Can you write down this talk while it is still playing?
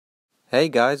Hey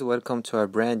guys, welcome to a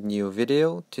brand new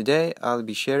video. Today I'll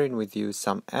be sharing with you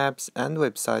some apps and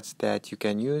websites that you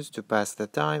can use to pass the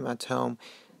time at home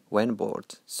when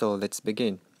bored. So let's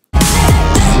begin.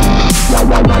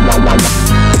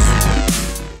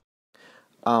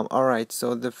 Alright,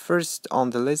 so the first on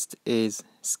the list is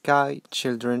Sky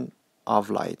Children of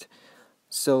Light.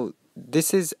 So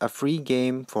this is a free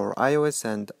game for iOS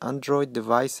and Android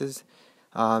devices.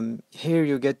 Here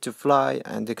you get to fly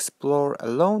and explore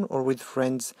alone or with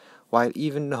friends while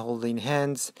even holding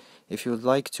hands, if you'd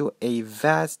like to, a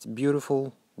vast,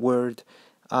 beautiful world.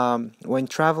 When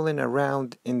traveling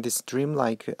around in this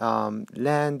dreamlike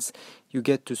lands, you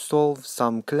get to solve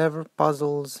some clever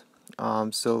puzzles.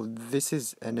 So this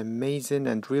is an amazing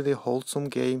and really wholesome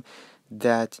game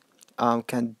that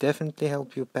can definitely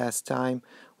help you pass time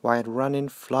while running,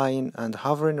 flying, and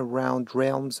hovering around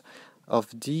realms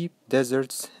of deep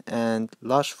deserts and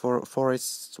lush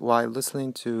forests while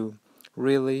listening to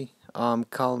really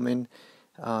calming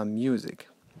music.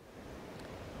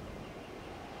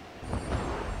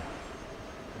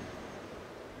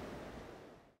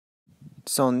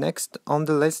 So next on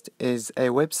the list is a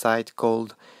website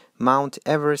called Mount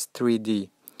Everest 3D.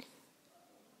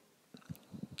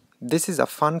 This is a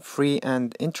fun, free,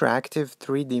 and interactive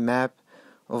 3D map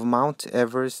of Mount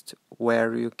Everest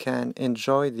where you can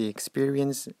enjoy the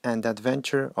experience and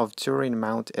adventure of touring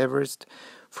Mount Everest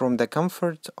from the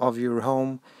comfort of your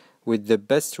home with the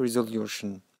best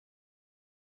resolution.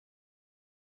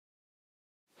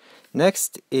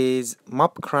 Next is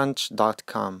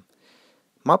mapcrunch.com.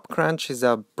 MapCrunch is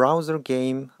a browser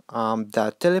game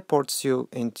that teleports you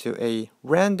into a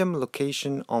random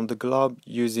location on the globe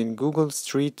using Google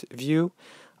Street View.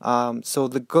 So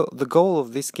the goal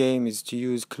of this game is to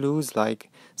use clues like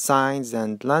signs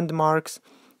and landmarks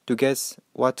to guess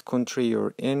what country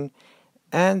you're in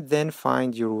and then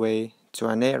find your way to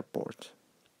an airport.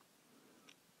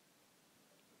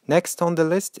 Next on the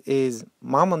list is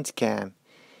MomontCam.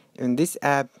 In this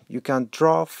app, you can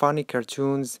draw funny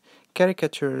cartoons,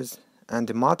 caricatures, and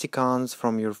emoticons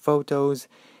from your photos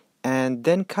and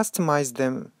then customize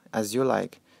them as you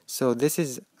like. So this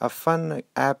is a fun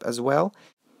app as well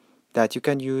that you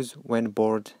can use when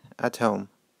bored at home.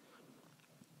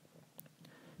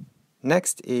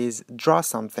 Next is Draw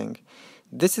Something.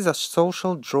 This is a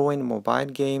social drawing mobile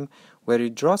game where you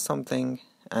draw something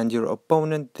and your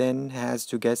opponent then has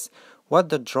to guess what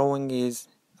the drawing is,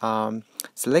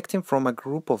 selecting from a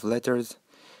group of letters.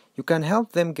 You can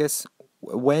help them guess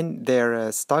when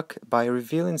they're stuck by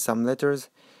revealing some letters.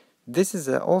 This is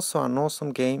also an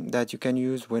awesome game that you can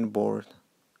use when bored.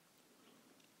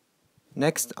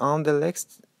 Next on the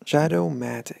list,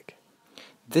 Shadowmatic.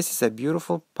 This is a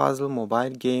beautiful puzzle mobile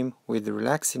game with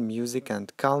relaxing music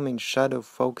and calming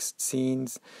shadow-focused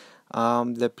scenes.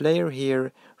 The player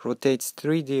here rotates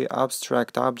 3D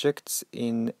abstract objects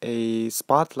in a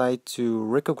spotlight to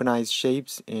recognize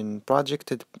shapes in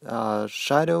projected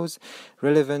shadows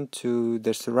relevant to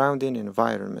the surrounding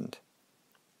environment.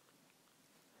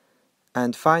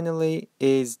 And finally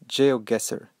is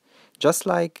GeoGuessr. Just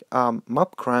like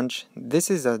MapCrunch,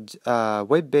 this is a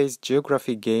web-based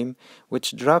geography game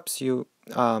which drops you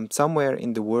somewhere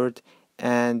in the world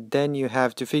and then you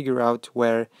have to figure out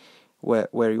where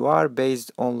you are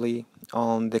based only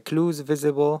on the clues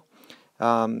visible.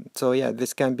 So yeah,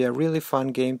 this can be a really fun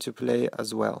game to play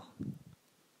as well.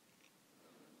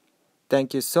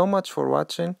 Thank you so much for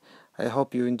watching. I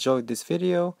hope you enjoyed this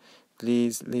video.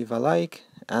 Please leave a like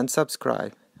and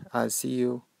subscribe. I'll see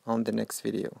you on the next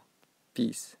video.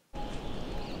 Peace.